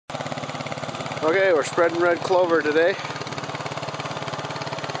Okay, we're spreading red clover today.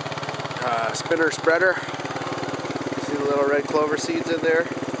 Spinner spreader. See the little red clover seeds in there?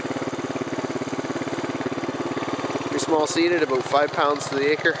 Pretty small seeded, about 5 pounds to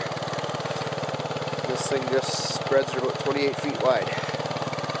the acre. This thing just spreads about 28 feet wide.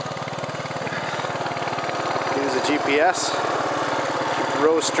 Use a GPS, keep the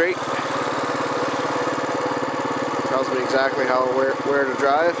rows straight. Tells me exactly where to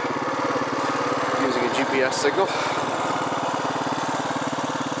drive using a GPS signal.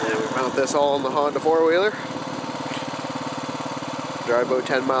 And we mount this all on the Honda four-wheeler. Drive about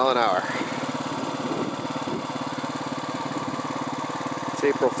 10 miles an hour. It's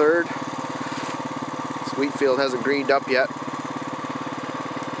April 3rd. This wheat field hasn't greened up yet,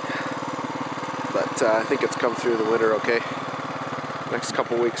 but I think it's come through the winter okay. Next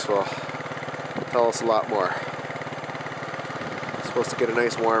couple weeks will tell us a lot more. Supposed to get a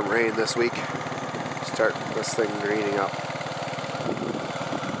nice warm rain this week. Start this thing greening up.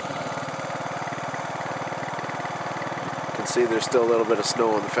 You can see there's still a little bit of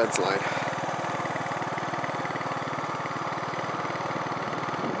snow on the fence line.